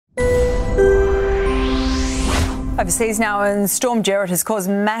Overseas now, and Storm Gerrit has caused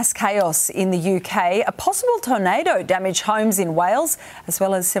mass chaos in the UK. A possible tornado damaged homes in Wales, as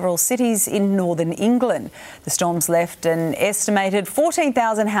well as several cities in northern England. The storm's left an estimated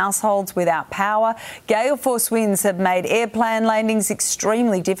 14,000 households without power. Gale force winds have made airplane landings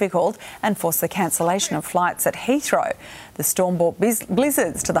extremely difficult and forced the cancellation of flights at Heathrow. The storm brought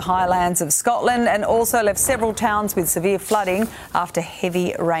blizzards to the highlands of Scotland and also left several towns with severe flooding after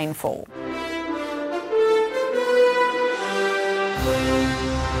heavy rainfall.